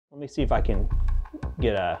Let me see if I can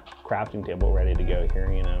get a crafting table ready to go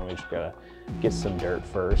here. You know, we just gotta get some dirt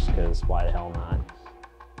first, because why the hell not?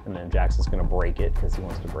 And then Jackson's gonna break it because he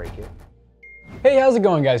wants to break it. Hey, how's it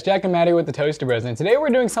going, guys? Jack and Maddie with the Toaster Bros, and today we're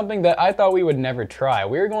doing something that I thought we would never try.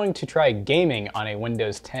 We're going to try gaming on a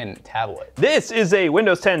Windows 10 tablet. This is a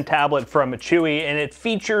Windows 10 tablet from Chuwi, and it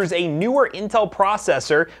features a newer Intel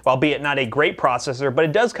processor, albeit not a great processor, but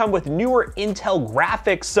it does come with newer Intel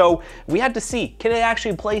graphics, so we had to see, can it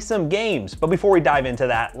actually play some games? But before we dive into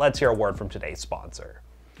that, let's hear a word from today's sponsor.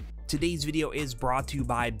 Today's video is brought to you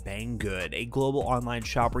by Banggood, a global online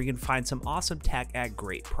shop where you can find some awesome tech at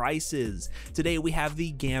great prices. Today we have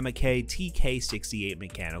the Gamma K TK68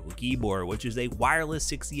 mechanical keyboard, which is a wireless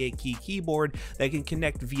 68 key keyboard that can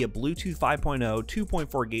connect via Bluetooth 5.0, 2.4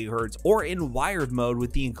 GHz, or in wired mode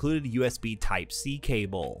with the included USB Type-C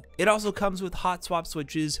cable. It also comes with hot swap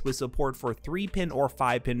switches with support for 3-pin or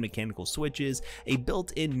 5-pin mechanical switches, a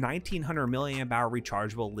built-in 1900 mAh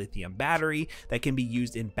rechargeable lithium battery that can be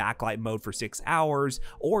used in backlight mode for 6 hours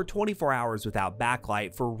or 24 hours without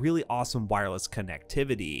backlight for really awesome wireless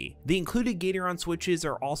connectivity. The included Gateron switches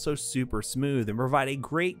are also super smooth and provide a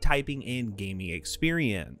great typing and gaming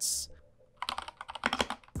experience.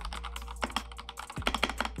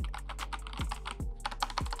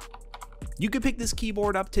 You can pick this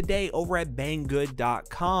keyboard up today over at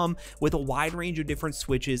banggood.com with a wide range of different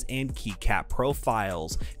switches and keycap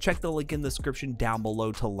profiles. Check the link in the description down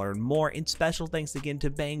below to learn more, and special thanks again to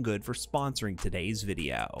Banggood for sponsoring today's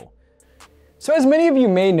video. So as many of you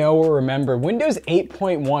may know or remember, Windows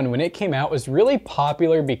 8.1 when it came out was really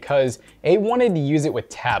popular because they wanted to use it with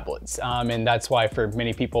tablets. And that's why for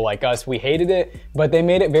many people like us, we hated it, but they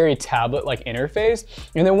made it very tablet-like interface.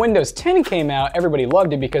 And then Windows 10 came out, everybody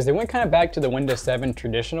loved it because they went kind of back to the Windows 7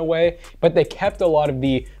 traditional way, but they kept a lot of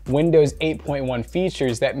the Windows 8.1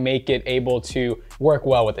 features that make it able to work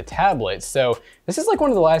well with the tablets. So this is like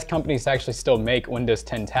one of the last companies to actually still make Windows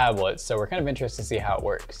 10 tablets, so we're kind of interested to see how it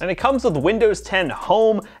works. And it comes with Windows 10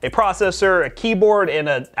 Home, a processor, a keyboard, and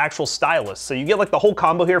an actual stylus. So you get like the whole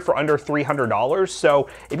combo here for under $300. So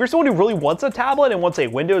if you're someone who really wants a tablet and wants a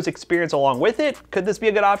Windows experience along with it, could this be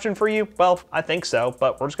a good option for you? Well, I think so,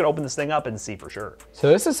 but we're just gonna open this thing up and see for sure. So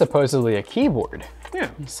this is supposedly a keyboard. Yeah.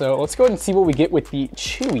 So let's go ahead and see what we get with the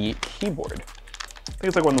Chuwi keyboard. I think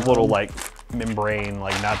it's like one of those little like membrane,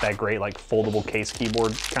 like not that great, like foldable case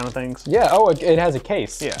keyboard kind of things. Yeah, oh, it has a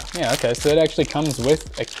case. Yeah. Yeah, okay, so it actually comes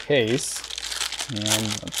with a case. And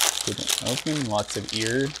let's get it open, lots of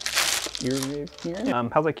ear rape here.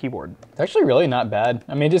 How's that keyboard? It's actually really not bad.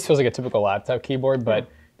 I mean, it just feels like a typical laptop keyboard, but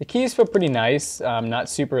the keys feel pretty nice, not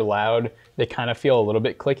super loud. They kind of feel a little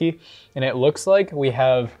bit clicky. And it looks like we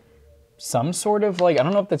have some sort of like, I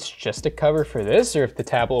don't know if that's just a cover for this or if the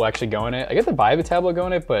tablet will actually go in it. I get the buy the tablet go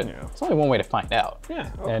in it, but it's only one way to find out.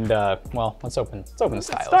 Yeah. Okay. And well, let's open the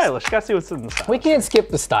stylus. Stylish, gotta see what's in the stylus. We can't skip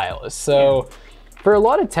the stylus. So for a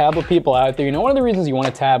lot of tablet people out there, you know, one of the reasons you want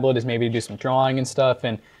a tablet is maybe to do some drawing and stuff,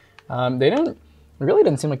 and it really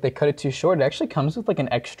doesn't seem like they cut it too short. It actually comes with like an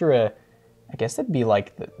extra, I guess it'd be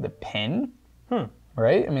like the pen,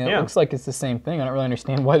 right? I mean, it looks like it's the same thing. I don't really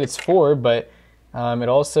understand what it's for, but it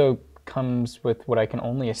also comes with what I can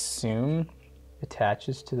only assume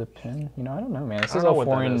attaches to the pin. You know, I don't know, man. This is all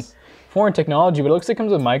foreign technology, but it looks like it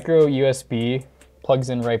comes with micro USB,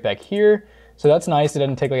 plugs in right back here. So that's nice. It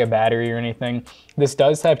doesn't take like a battery or anything. This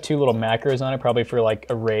does have 2 little macros on it, probably for like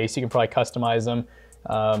arrays. You can probably customize them.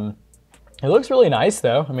 It looks really nice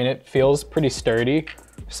though. I mean, it feels pretty sturdy.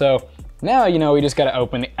 So now, you know, we just got to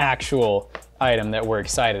open the actual item that we're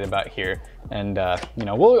excited about here. And you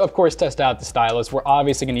know, we'll of course test out the stylus. We're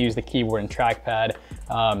obviously going to use the keyboard and trackpad.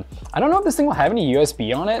 I don't know if this thing will have any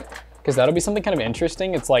USB on it, because that'll be something kind of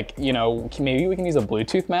interesting. It's like, you know, maybe we can use a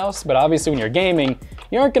Bluetooth mouse, but obviously when you're gaming,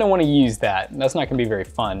 you aren't going to want to use that. That's not going to be very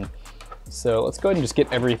fun. So let's go ahead and just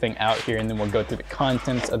get everything out here, and then we'll go through the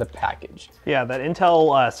contents of the package. Yeah, that Intel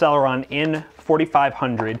Celeron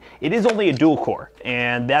N4500, it is only a dual core,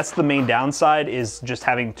 and that's the main downside, is just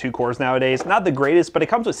having 2 cores nowadays. Not the greatest, but it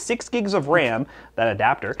comes with 6 gigs of RAM, that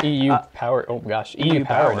adapter. EU power, oh gosh, EU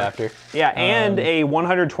power adapter. Yeah, and a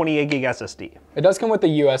 128 gig SSD. It does come with the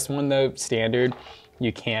US one though, standard.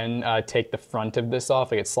 You can take the front of this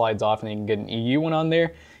off, like it slides off, and then you can get an EU one on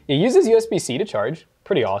there. It uses USB-C to charge.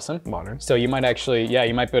 Pretty awesome. Modern. So you might actually, yeah,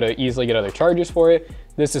 you might be able to easily get other chargers for it.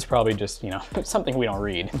 This is probably just, you know, something we don't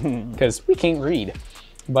read because we can't read.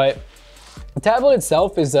 But the tablet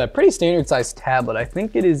itself is a pretty standard sized tablet. I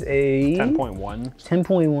think it is a 10.1.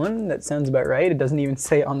 10.1, that sounds about right. It doesn't even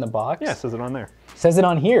say it on the box. Yeah, it says it on there. It says it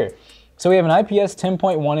on here. So we have an IPS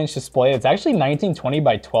 10.1 inch display. It's actually 1920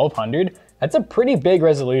 by 1200. That's a pretty big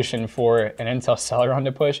resolution for an Intel Celeron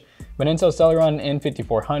to push. But Intel Celeron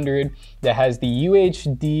N5400 that has the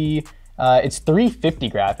UHD, it's 350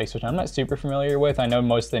 graphics, which I'm not super familiar with. I know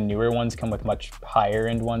most of the newer ones come with much higher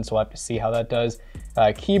end ones, so we'll have to see how that does.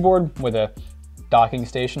 Keyboard with a docking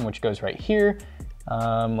station, which goes right here.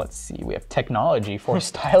 Let's see, we have technology for a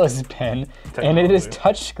stylus pen, and it is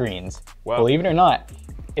touch screens. Wow. Believe it or not,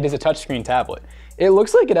 it is a touchscreen tablet. It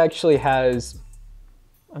looks like it actually has,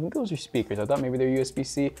 I think those are speakers. I thought maybe they're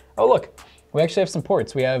USB-C. Oh look, we actually have some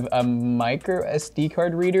ports. We have a micro SD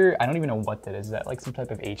card reader. I don't even know what that is. Is that like some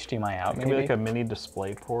type of HDMI out maybe? Maybe like a mini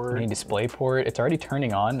display port. Mini display port. It's already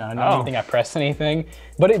turning on. I don't think I pressed anything.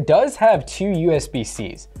 But it does have 2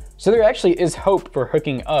 USB-Cs. So there actually is hope for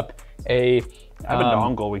hooking up a I have a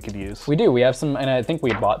dongle we could use. We do. We have some, and I think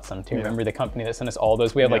we bought some too. Yeah. Remember the company that sent us all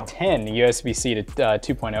those? We have like 10 USB-C to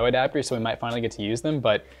 2.0 adapters, so we might finally get to use them.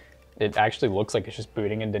 But it actually looks like it's just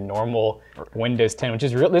booting into normal Windows 10, which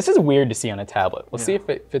is real. This is weird to see on a tablet. Let's see if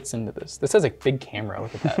it fits into this. This has a big camera.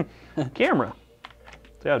 Look at that. Camera.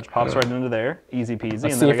 So yeah, it just pops right into there. Easy peasy.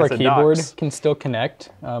 Let's see if our keyboard can still connect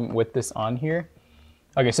with this on here.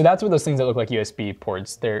 Okay, so that's what those things that look like USB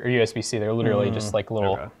ports. They're USB-C. They're literally just like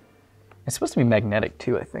little. Okay. It's supposed to be magnetic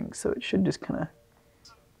too, I think. So it should just kind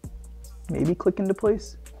of maybe click into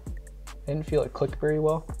place. I didn't feel it clicked very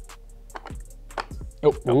well.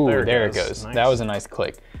 Oh, ooh, there it goes. Nice. That was a nice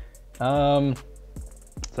click. Does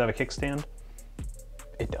that have a kickstand?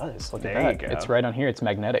 It does. Look at that. It's right on here. It's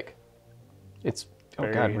magnetic. It's,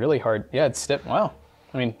 oh God, really hard. Yeah, it's stiff. Wow.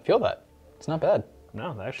 I mean, feel that. It's not bad.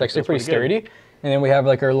 No, it's actually pretty sturdy. And then we have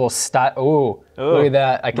like our little look at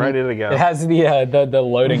that. I can, ready to go. It has the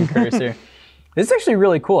loading cursor. This is actually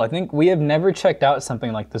really cool. I think we have never checked out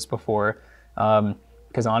something like this before.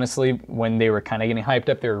 Because honestly, when they were kind of getting hyped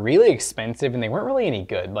up, they were really expensive and they weren't really any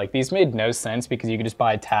good. Like these made no sense because you could just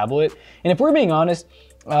buy a tablet. And if we're being honest,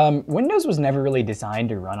 Windows was never really designed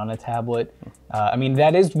to run on a tablet. I mean,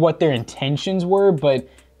 that is what their intentions were, but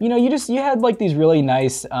you know, you had like these really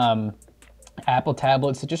nice Apple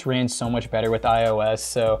tablets that just ran so much better with iOS.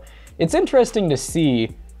 So it's interesting to see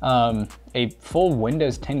a full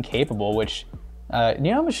Windows 10 capable, which, you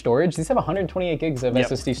know how much storage? These have 128 gigs of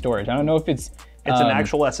SSD storage. I don't know if it's an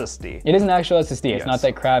actual SSD. It is an actual SSD. Yes. It's not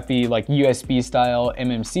that crappy like USB style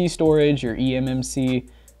MMC storage or eMMC.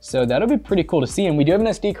 So that'll be pretty cool to see. And we do have an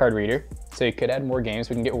SD card reader, so you could add more games.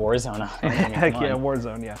 We can get Warzone on. Heck yeah,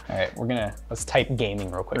 Warzone, yeah. All right, let's type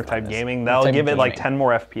gaming real quick. Or type gaming. That'll give it like 10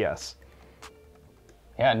 more FPS.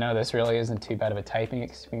 Yeah, no, this really isn't too bad of a typing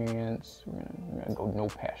experience. We're gonna go no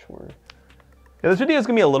password. Yeah, this video is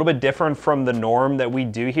going to be a little bit different from the norm that we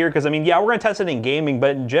do here because, I mean, yeah, we're going to test it in gaming,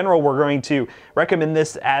 but in general, we're going to recommend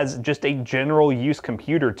this as just a general use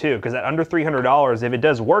computer too, because at under $300, if it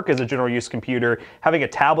does work as a general use computer, having a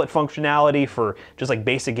tablet functionality for just like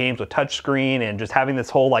basic games with touchscreen and just having this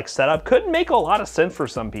whole like setup could make a lot of sense for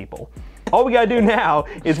some people. All we gotta do now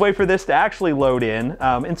is wait for this to actually load in,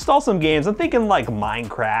 install some games. I'm thinking like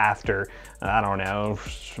Minecraft or, I don't know,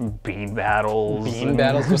 Bean Battles.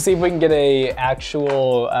 We'll see if we can get a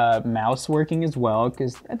actual mouse working as well,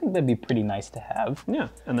 because I think that'd be pretty nice to have. Yeah,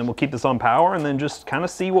 and then we'll keep this on power and then just kind of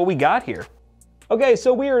see what we got here. Okay,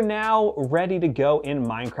 so we are now ready to go in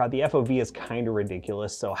Minecraft. The FOV is kind of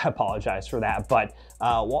ridiculous, so I apologize for that. But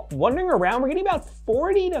wandering around, we're getting about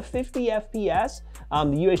 40 to 50 FPS. The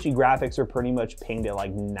UHD graphics are pretty much pinged at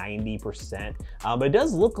like 90%, but it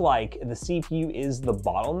does look like the CPU is the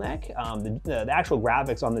bottleneck. The actual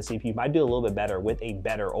graphics on the CPU might do a little bit better with a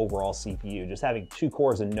better overall CPU. Just having 2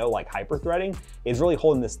 cores and no like hyper threading is really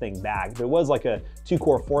holding this thing back. If it was like a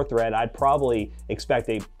 2-core 4-thread, I'd probably expect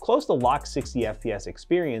a close to lock 60 FPS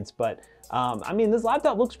experience, but I mean, this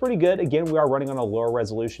laptop looks pretty good. Again, we are running on a lower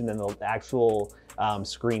resolution than the actual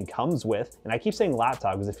screen comes with. And I keep saying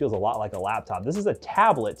laptop because it feels a lot like a laptop. This is a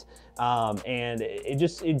tablet, and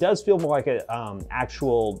it does feel more like a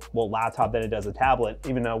actual laptop than it does a tablet,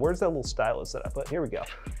 even though, where's that little stylus that I put? Here we go.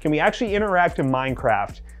 Can we actually interact in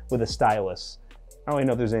Minecraft with a stylus? I don't even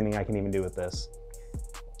know if there's anything I can even do with this.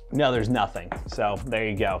 No, there's nothing. So there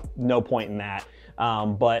you go. No point in that.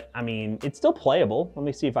 But I mean, it's still playable. Let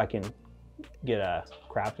me see if I can get a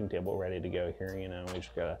crafting table ready to go here. You know, we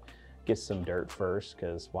just gotta get some dirt first,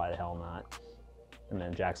 because why the hell not? And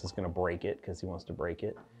then Jackson's gonna break it because he wants to break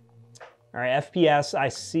it. All right, FPS I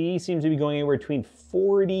see seems to be going anywhere between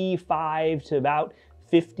 45 to about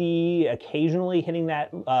 50, occasionally hitting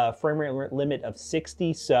that frame rate limit of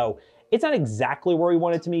 60. So it's not exactly where we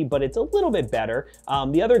want it to be, but it's a little bit better.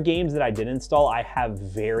 The other games that I did install, I have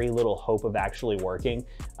very little hope of actually working.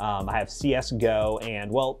 I have CSGO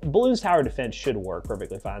and, well, Balloons Tower Defense should work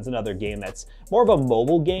perfectly fine. It's another game that's more of a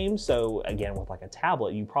mobile game. So again, with like a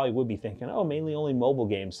tablet, you probably would be thinking, oh, mainly only mobile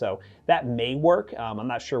games. So that may work. I'm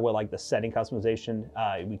not sure what like the setting customization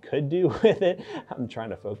we could do with it. I'm trying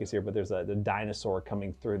to focus here, but there's the dinosaur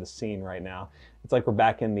coming through the scene right now. It's like we're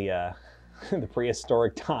back in the the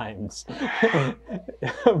prehistoric times.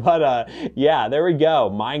 But yeah, there we go.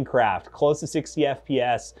 Minecraft, close to 60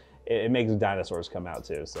 FPS. It makes dinosaurs come out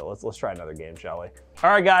too. So let's try another game, shall we?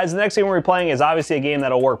 All right, guys, the next game we'll be playing is obviously a game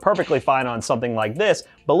that'll work perfectly fine on something like this,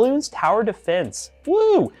 Balloons Tower Defense.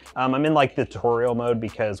 Woo! I'm in like the tutorial mode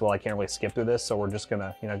because, well, I can't really skip through this, so we're just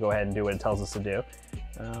gonna, go ahead and do what it tells us to do.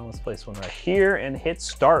 Let's place one right here and hit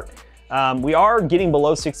start. We are getting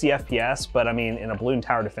below 60 FPS, but I mean, in a Balloon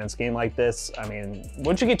Tower Defense game like this, I mean,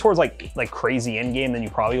 once you get towards like crazy end game, then you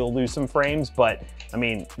probably will lose some frames, but I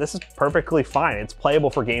mean, this is perfectly fine. It's playable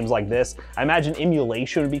for games like this. I imagine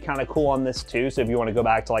emulation would be kind of cool on this too, so if you want to go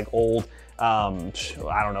back to like old, I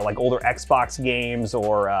don't know, like older Xbox games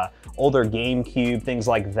or older GameCube, things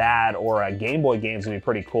like that, or Game Boy games would be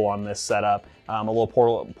pretty cool on this setup. A little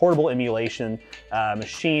portable emulation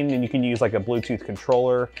machine, and you can use like a Bluetooth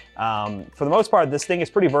controller. For the most part, this thing is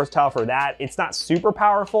pretty versatile for that. It's not super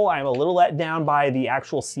powerful. I'm a little let down by the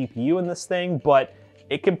actual CPU in this thing, but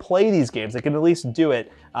it can play these games. It can at least do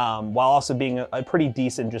it while also being a pretty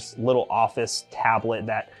decent just little office tablet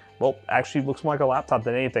that, well, actually looks more like a laptop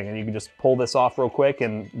than anything, and you can just pull this off real quick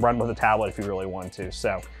and run with a tablet if you really want to.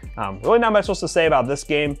 So really not much else to say about this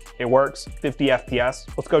game. It works, 50 FPS.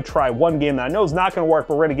 Let's go try one game that I know is not gonna work,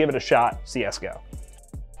 but we're gonna give it a shot, CSGO.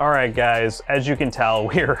 All right, guys, as you can tell,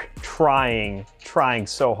 we're trying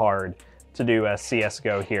so hard to do a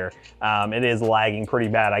CSGO here. It is lagging pretty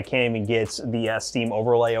bad. I can't even get the Steam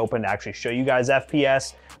overlay open to actually show you guys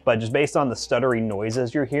FPS, but just based on the stuttery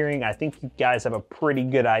noises you're hearing, I think you guys have a pretty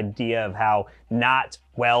good idea of how not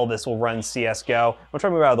well this will run CSGO. I'm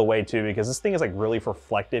trying to move out of the way too, because this thing is like really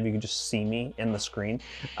reflective. You can just see me in the screen.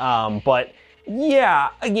 But yeah,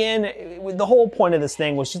 again, the whole point of this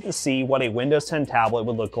thing was just to see what a Windows 10 tablet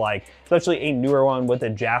would look like, especially a newer one with a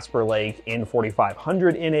Jasper Lake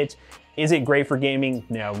N4500 in it. Is it great for gaming?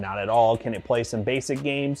 No, not at all. Can it play some basic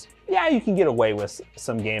games? Yeah, you can get away with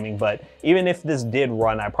some gaming, but even if this did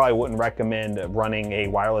run, I probably wouldn't recommend running a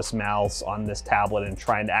wireless mouse on this tablet and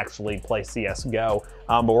trying to actually play CSGO.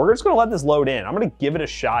 But we're just gonna let this load in. I'm gonna give it a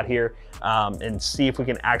shot here and see if we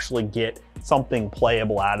can actually get something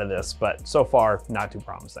playable out of this, but so far, not too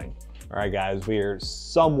promising. All right, guys, we're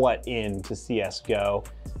somewhat into CSGO.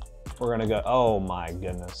 We're gonna go, oh my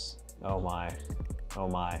goodness. Oh my, oh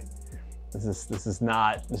my. This is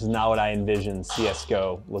not what I envisioned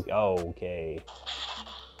CSGO. Look, oh, okay.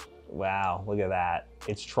 Wow, look at that.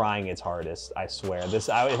 It's trying its hardest, I swear. If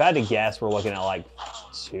I had to guess, we're looking at like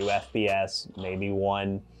 2 FPS, maybe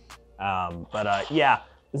 1. Yeah,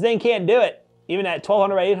 this thing can't do it. Even at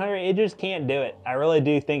 1200 by 800, it just can't do it. I really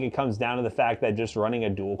do think it comes down to the fact that just running a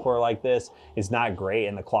dual core like this is not great,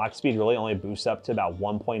 and the clock speed really only boosts up to about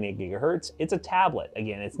 1.8 gigahertz. It's a tablet.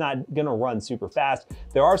 Again, it's not gonna run super fast.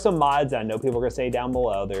 There are some mods that I know people are gonna say down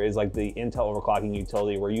below. There is like the Intel overclocking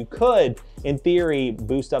utility where you could, in theory,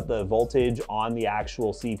 boost up the voltage on the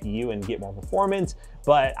actual CPU and get more performance.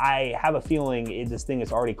 But I have a feeling this thing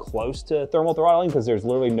is already close to thermal throttling because there's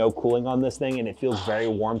literally no cooling on this thing and it feels very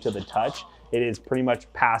warm to the touch. It is pretty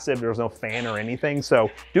much passive. There's no fan or anything. So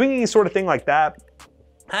doing any sort of thing like that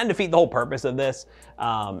kind of defeat the whole purpose of this.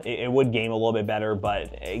 It would game a little bit better,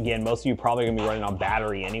 but again, most of you probably gonna be running on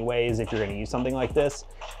battery anyways if you're gonna use something like this.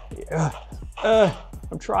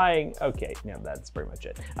 I'm trying. Okay, yeah, that's pretty much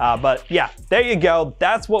it. But yeah, there you go.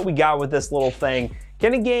 That's what we got with this little thing.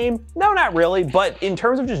 Can it game? No, not really. But in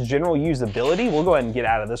terms of just general usability, we'll go ahead and get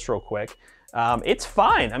out of this real quick. It's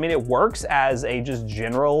fine. I mean, it works as a just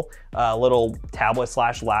general little tablet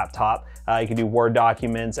slash laptop. You can do Word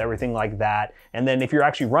documents, everything like that. And then if you're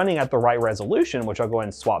actually running at the right resolution, which I'll go ahead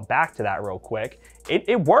and swap back to that real quick,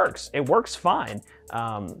 it works. It works fine.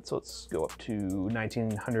 So let's go up to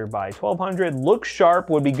 1900 by 1200. Looks sharp,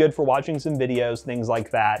 would be good for watching some videos, things like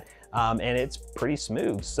that. And it's pretty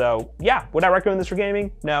smooth. So yeah, would I recommend this for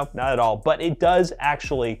gaming? No, not at all. But it does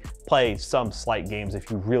actually play some slight games if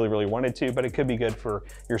you really, really wanted to, but it could be good for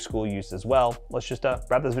your school use as well. Let's just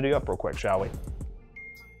wrap this video up real quick, shall we?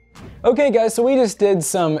 Okay guys, so we just did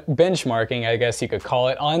some benchmarking, I guess you could call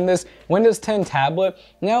it, on this Windows 10 tablet.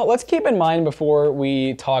 Now let's keep in mind before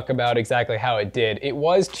we talk about exactly how it did, it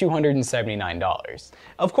was $279.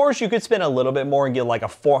 Of course, you could spend a little bit more and get like a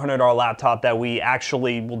 $400 laptop that we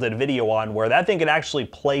actually did a video on, where that thing could actually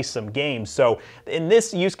play some games. So in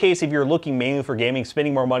this use case, if you're looking mainly for gaming,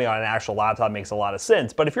 spending more money on an actual laptop makes a lot of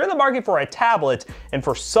sense. But if you're in the market for a tablet and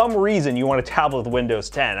for some reason you want a tablet with Windows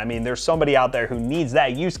 10, I mean, there's somebody out there who needs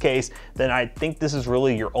that use case, then I think this is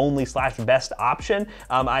really your only / best option.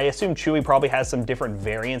 I assume Chuwi probably has some different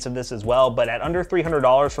variants of this as well, but at under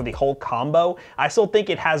 $300 for the whole combo, I still think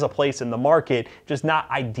it has a place in the market, just not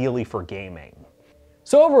ideally for gaming.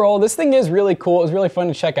 So overall, this thing is really cool. It was really fun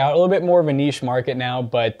to check out. A little bit more of a niche market now,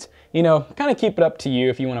 but you know, kind of keep it up to you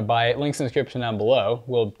if you want to buy it. Links in the description down below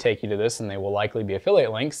will take you to this, and they will likely be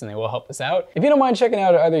affiliate links, and they will help us out. If you don't mind checking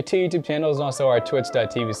out our other 2 YouTube channels and also our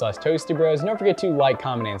twitch.tv/toastybros, don't forget to like,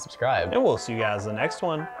 comment, and subscribe. And we'll see you guys in the next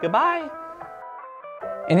one. Goodbye.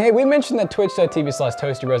 And hey, we mentioned that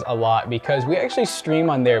twitch.tv/toastybros a lot because we actually stream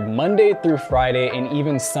on there Monday through Friday and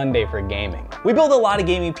even Sunday for gaming. We build a lot of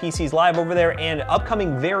gaming PCs live over there, and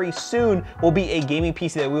upcoming very soon will be a gaming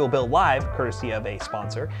PC that we will build live, courtesy of a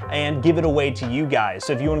sponsor, and give it away to you guys.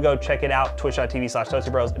 So if you want to go check it out,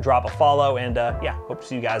 twitch.tv/toastybros, drop a follow, and yeah, hope to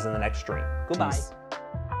see you guys in the next stream. Goodbye. Peace.